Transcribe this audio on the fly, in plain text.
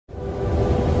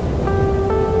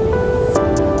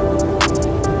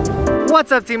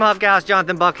What's up, Team Buckhouse?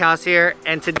 Johnathan Buckhouse here,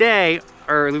 and today,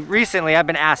 or recently, I've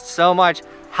been asked so much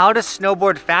how to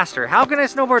snowboard faster. How can I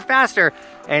snowboard faster?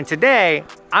 And today,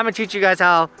 I'm gonna teach you guys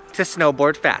how to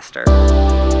snowboard faster.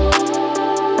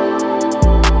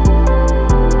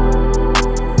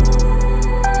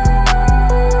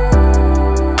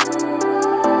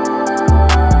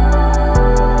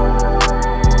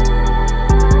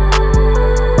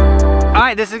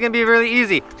 This is gonna be really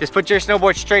easy. Just put your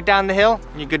snowboard straight down the hill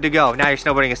and you're good to go. Now you're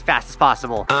snowboarding as fast as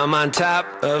possible. I'm on top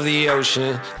of the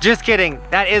ocean. Just kidding.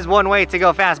 That is one way to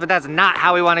go fast, but that's not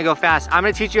how we wanna go fast. I'm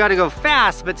gonna teach you how to go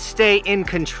fast, but stay in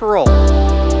control.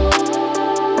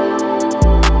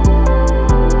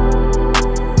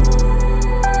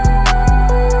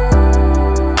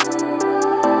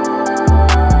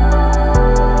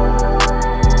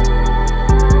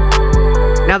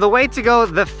 Now the way to go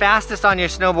the fastest on your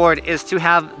snowboard is to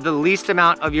have the least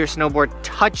amount of your snowboard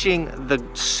touching the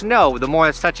snow. The more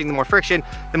it's touching, the more friction,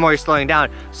 the more you're slowing down.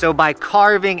 So by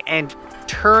carving and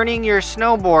turning your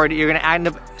snowboard, you're gonna end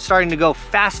up starting to go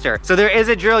faster. So there is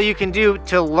a drill you can do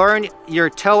to learn your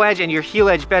toe edge and your heel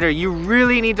edge better. You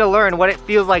really need to learn what it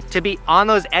feels like to be on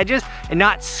those edges and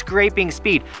not scraping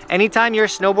speed. Anytime your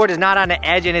snowboard is not on an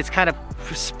edge and it's kind of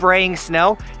spraying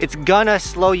snow, it's gonna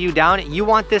slow you down. You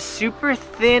want this super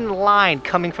thin line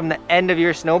coming from the end of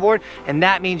your snowboard, and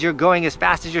that means you're going as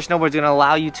fast as your snowboard's gonna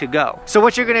allow you to go. So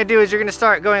what you're gonna do is you're gonna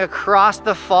start going across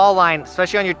the fall line,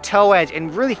 especially on your toe edge,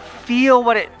 and really feel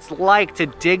what it's like to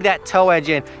dig that toe edge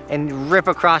in and rip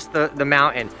across the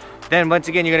mountain. Then once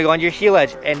again, you're gonna go on your heel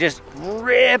edge and just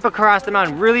rip across the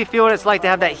mountain. Really feel what it's like to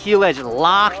have that heel edge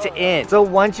locked in. So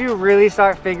once you really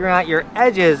start figuring out your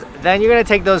edges, then you're gonna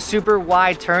take those super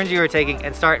wide turns you were taking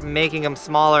and start making them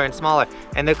smaller and smaller.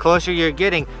 And the closer you're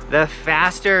getting, the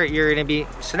faster you're gonna be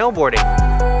snowboarding.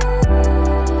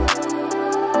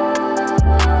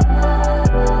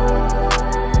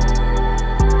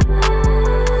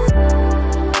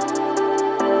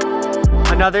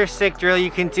 Another sick drill you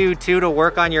can do too to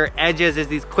work on your edges is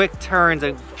these quick turns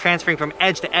and transferring from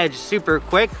edge to edge super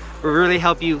quick will really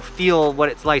help you feel what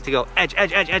it's like to go edge,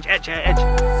 edge, edge, edge, edge, edge.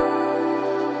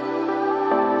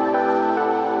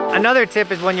 Another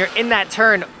tip is when you're in that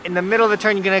turn, in the middle of the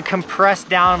turn, you're gonna compress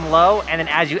down low, and then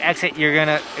as you exit, you're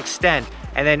gonna extend.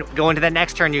 And then go into the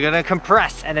next turn, you're gonna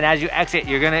compress, and then as you exit,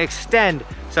 you're gonna extend.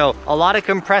 So a lot of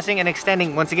compressing and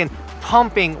extending, once again,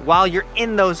 pumping while you're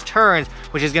in those turns,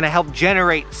 which is gonna help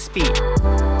generate speed.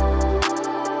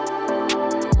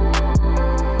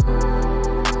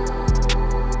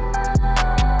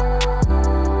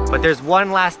 But there's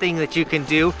one last thing that you can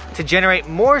do to generate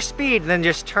more speed than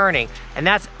just turning. And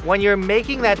that's when you're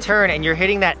making that turn and you're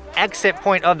hitting that exit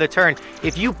point of the turn,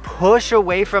 if you push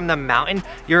away from the mountain,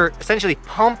 you're essentially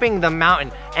pumping the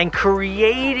mountain and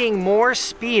creating more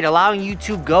speed, allowing you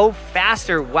to go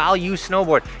faster while you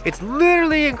snowboard. It's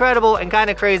literally incredible and kind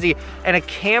of crazy. And a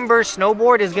camber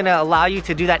snowboard is gonna allow you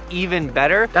to do that even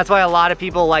better. That's why a lot of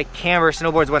people like camber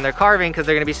snowboards when they're carving, because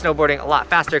they're gonna be snowboarding a lot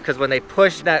faster, because when they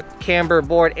push that camber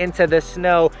board into the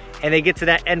snow and they get to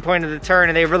that end point of the turn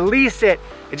and they release it,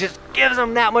 it just gives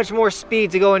them that much more speed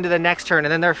to go into the next turn,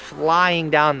 and then they're flying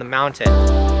down the mountain.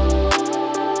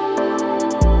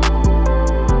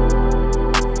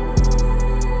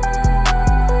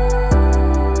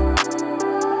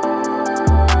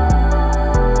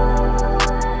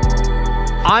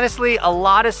 Honestly, a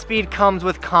lot of speed comes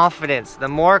with confidence. The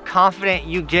more confident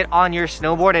you get on your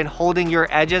snowboard and holding your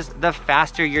edges, the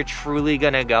faster you're truly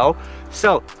gonna go.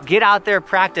 So get out there,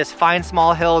 practice, find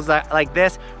small hills like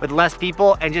this with less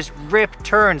people and just rip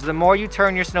turns. The more you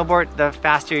turn your snowboard, the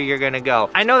faster you're gonna go.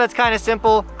 I know that's kind of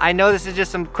simple. I know this is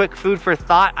just some quick food for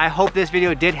thought. I hope this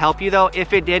video did help you though.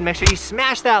 If it did, make sure you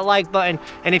smash that like button.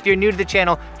 And if you're new to the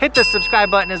channel, hit the subscribe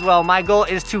button as well. My goal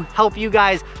is to help you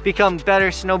guys become better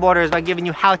snowboarders by giving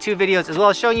you how-to videos as well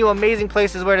as showing you amazing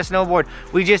places where to snowboard.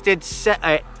 We just did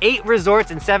 8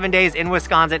 resorts in 7 days in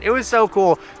Wisconsin. It was so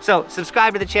cool. So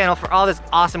subscribe to the channel for all this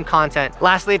awesome content.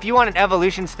 Lastly, if you want an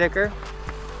Evolution sticker,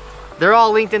 they're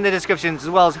all linked in the description, as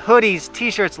well as hoodies,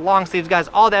 t-shirts, long sleeves, guys.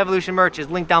 All the Evolution merch is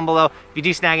linked down below. If you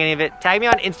do snag any of it, tag me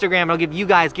on Instagram. I'll give you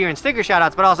guys gear and sticker shout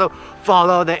outs, but also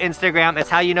follow the Instagram. That's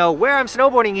how you know where I'm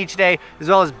snowboarding each day, as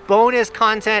well as bonus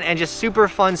content and just super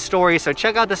fun stories. So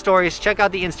check out the stories, check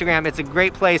out the Instagram. It's a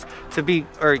great place to be,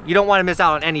 or you don't want to miss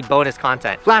out on any bonus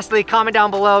content. Lastly, comment down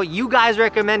below. You guys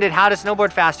recommended how to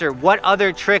snowboard faster. What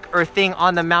other trick or thing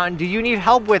on the mountain do you need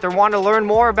help with or want to learn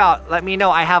more about? Let me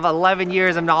know. I have 11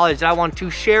 years of knowledge that I want to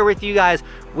share with you guys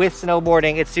with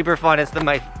snowboarding. It's super fun. It's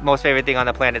my most favorite thing on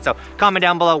the planet. So comment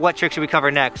down below what trick should we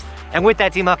cover next. And with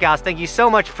that, Team Buckhouse, thank you so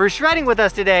much for shredding with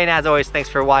us today. And as always, thanks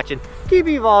for watching. keep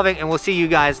evolving, and we'll see you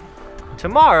guys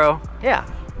tomorrow. Yeah,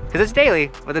 because it's daily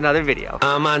with another video.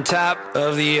 I'm on top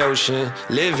of the ocean,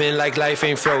 living like life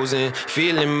ain't frozen,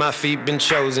 feeling my feet been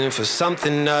chosen for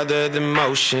something other than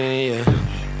motion, yeah.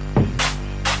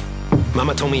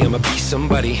 Mama told me I'ma be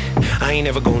somebody, I ain't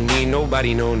never gonna need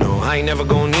nobody, no, no. I ain't never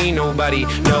gonna need nobody,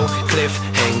 no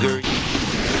cliffhanger.